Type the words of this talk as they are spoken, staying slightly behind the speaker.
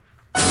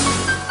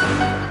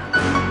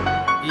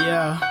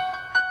Yeah.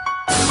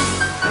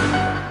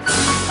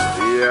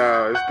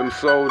 Yeah, it's them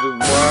soldiers,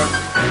 boy.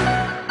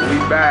 We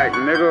back,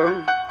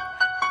 nigga.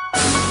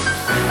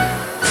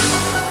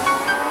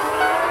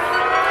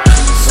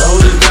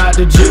 SOULJahz got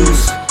the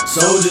juice.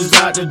 SOULJahz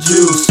got the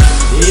juice.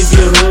 If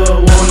your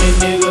hood want it,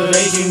 nigga,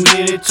 they can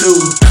get it too.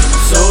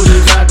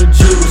 SOULJahz got the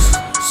juice.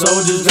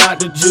 SOULJahz got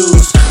the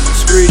juice.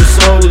 Street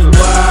soldiers,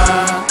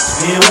 why?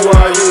 And who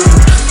are you?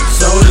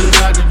 SOULJahz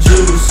got the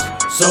juice.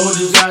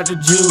 SOULJahz got the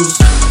juice.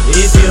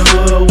 If your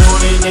hood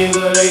want it,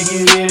 nigga, they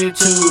can get it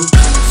too.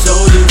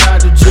 SOULJahz got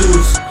the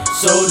juice.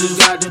 SOULJahz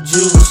got the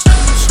juice.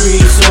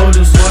 Street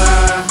soldiers,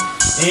 why?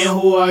 And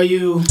who are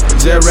you?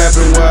 Just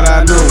rapping what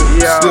I know.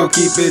 Yeah. Still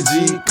keep it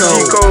G-code.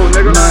 G-code,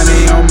 nigga.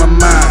 Money on my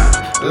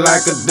mind,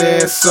 like a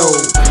dead soul.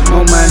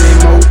 More money,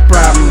 more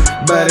problem,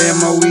 but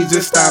MOE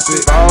just stop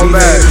it. All These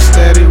back. haters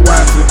steady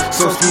watching,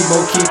 so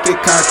Skibo keep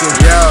it cocking.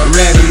 Yeah.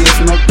 Ready,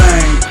 it's no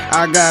thing.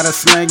 I got a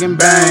slang and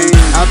bang.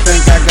 I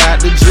think I got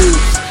the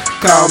juice.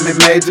 Call me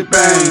Major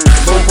Bang.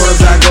 4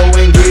 quarters I go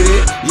and get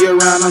it. Year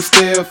round I'm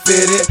still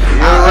fitted.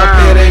 I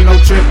up it, ain't no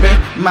tripping.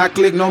 My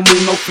click, no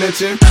move, no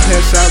flinching.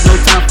 Headshot, no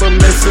time for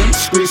missing.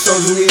 Street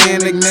soldiers, we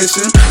in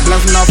ignition.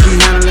 Blasting off, we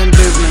handling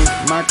business.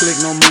 My click,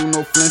 no move,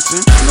 no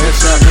flinching.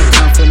 Headshot, no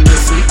time for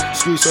missing.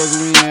 Street soldiers,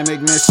 we in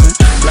ignition.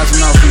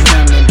 Blasting off, we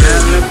handling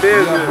business.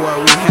 Yeah, boy,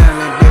 we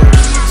handling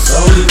business.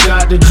 SOULJahz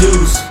got the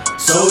juice.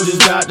 SOULJahz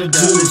got the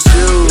juice.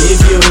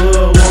 If your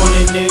hood want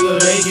it,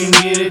 nigga, they can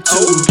get it too.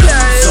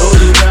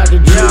 SOULJahz got the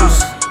juice.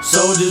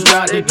 SOULJahz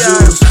got the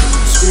juice.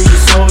 Street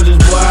soldiers,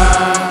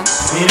 why?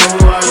 And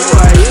who are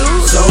you?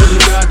 SOULJahz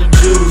got the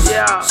juice.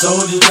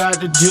 SOULJahz got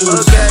the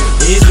juice.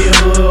 If your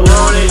hood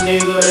want it,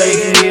 nigga, they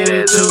can get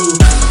it too.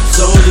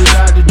 SOULJahz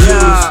got the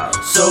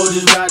juice.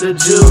 SOULJahz got the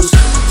juice.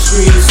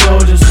 Street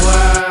soldiers,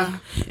 why?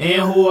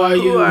 And who are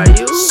you?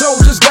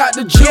 SOULJahz got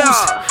the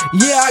juice,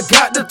 yeah, I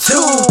got the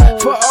tool.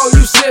 For all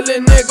you silly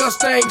niggas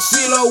think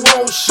CeeLo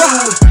won't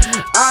shoot.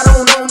 I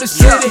don't own the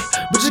city,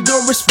 but you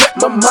gon' respect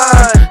my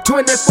mind.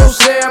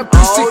 24/7,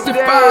 365,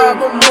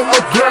 I'm on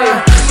my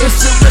grind.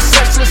 It's a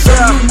recession, so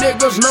you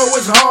niggas know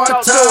it's hard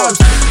times.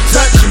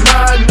 Touch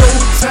mine, no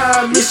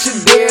time, it's your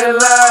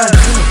deadline.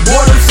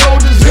 Boy, them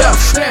soldiers, yeah,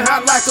 stand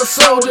hot like a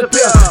soldier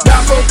pill.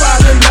 Got 4,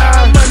 5, and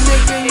 9, my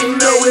nigga, you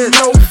know it's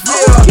no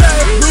fear.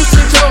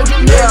 Lucy told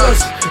you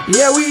niggas,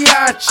 yeah, we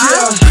out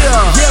here.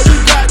 Yeah, we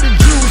got the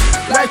juice,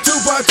 like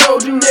Tupac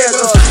told you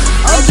niggas.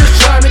 I'm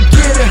just trying to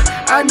get it,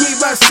 I need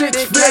my 6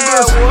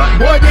 figures.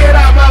 Boy, get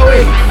out my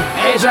way,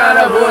 ain't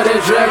tryna pull the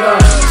trigger.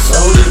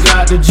 SOULJahz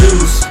got the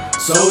juice.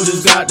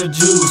 SOULJahz got the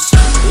juice.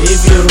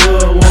 If your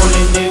hood want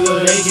it,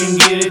 nigga, they can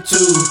get it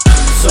too.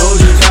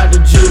 SOULJahz got the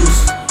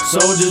juice.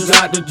 SOULJahz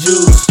got the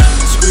juice.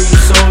 Street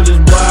soldiers,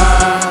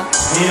 why?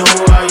 And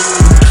who are you?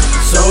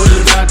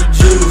 SOULJahz got the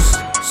juice.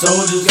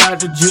 SOULJahz got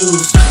the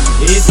juice.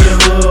 If your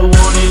hood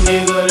want it,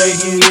 nigga, they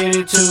can get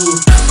it too.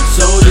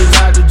 SOULJahz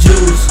got the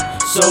juice.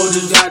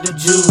 SOULJahz got the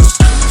juice.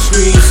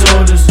 Street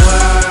soldiers,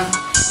 why?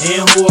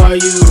 And who are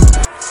you?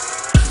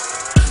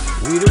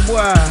 We the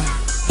boy.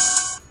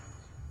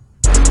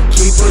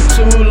 Keep it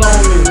too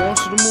long, me want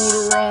you to move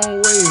the wrong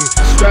way.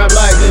 Strap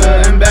like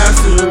the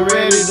ambassador,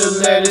 ready to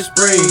let it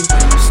spray.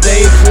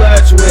 Stay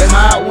clutch with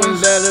hot ones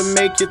that'll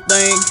make you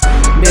think.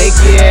 Make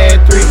you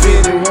add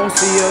 350, won't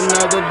see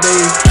another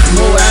day.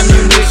 More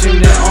ammunition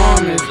than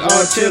armies,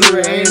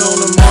 artillery ain't on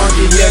the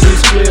market. Yeah,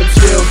 this clip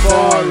still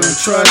foreign,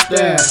 trust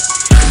that.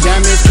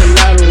 Damage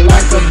collateral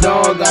like a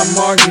dog, I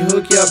mark you.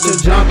 Hook you up to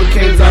jumper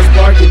cables, I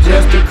spark it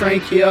just to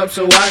crank you up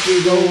so I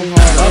can go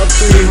hard. Up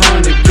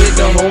 300, get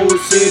the whole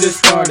city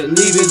started.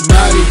 Leave his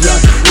body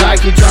jump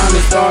like he trying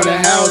to start a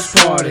house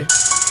party.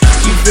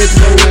 Keep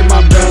fishbowl with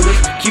my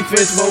brothers, keep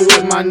fishbowl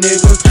with my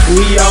niggas.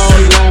 We all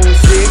long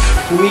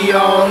 6, we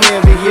all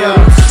heavy, yeah.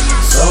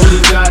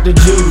 SOULJahz got the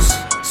juice.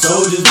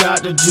 SOULJahz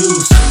got the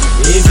juice.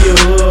 If your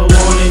hood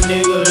want it,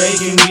 nigga, they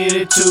can get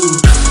it too.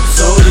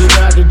 SOULJahz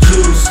got the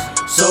juice.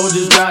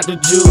 SOULJahz got the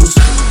juice.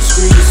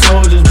 Street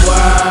soldiers,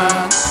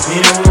 why?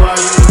 And who are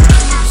you?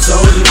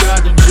 SOULJahz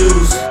got the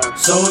juice.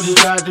 SOULJahz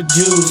got the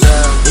juice.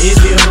 If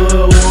your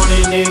hood want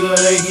it, nigga,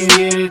 they can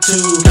get it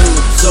too.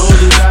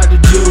 SOULJahz got the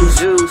juice.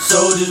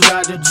 SOULJahz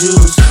got the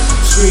juice.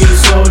 Street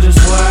soldiers,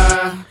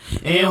 why?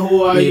 And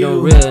who are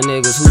you? We them real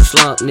niggas who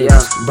slump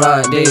niggas.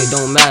 Broad day,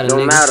 don't matter,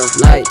 nigga.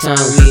 Nighttime,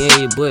 we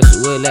in your bush.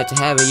 We'll let you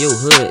have in your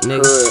hood,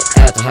 nigga.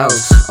 At the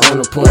house,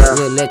 on the porch,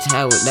 we'll let you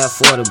have with that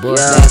 40 boy.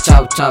 That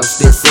chop,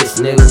 spit 6,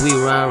 nigga. We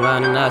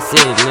round in our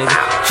city, nigga.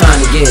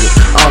 Trying to get it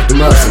off the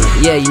muscle.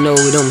 Yeah, you know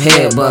we them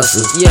head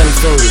busters. Yeah, them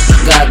soldiers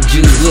got the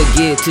juice. We'll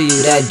give it to you,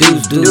 that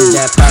deuce.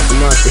 That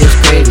Pacman, it's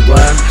crazy,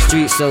 boy.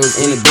 Street soldiers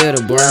in the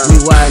building, boy.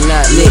 We wide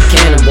not lit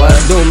cannon, boy.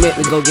 Don't make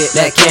me go get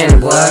that cannon,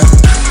 boy.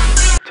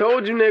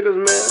 Told you niggas,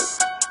 man.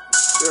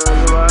 You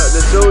know what I'm saying?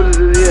 The soldiers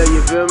is here,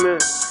 you feel me?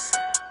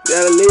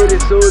 Got a lady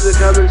soldier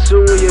coming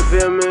soon, you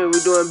feel me? We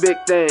doing big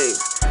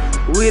things.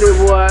 We the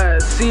boy,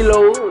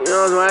 CeeLo, you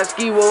know what I'm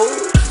saying? Skibo,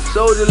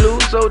 SOULJAH Lou,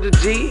 SOULJAH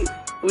G.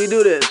 We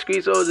do this.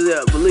 Street soldiers,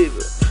 yeah, believe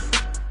it.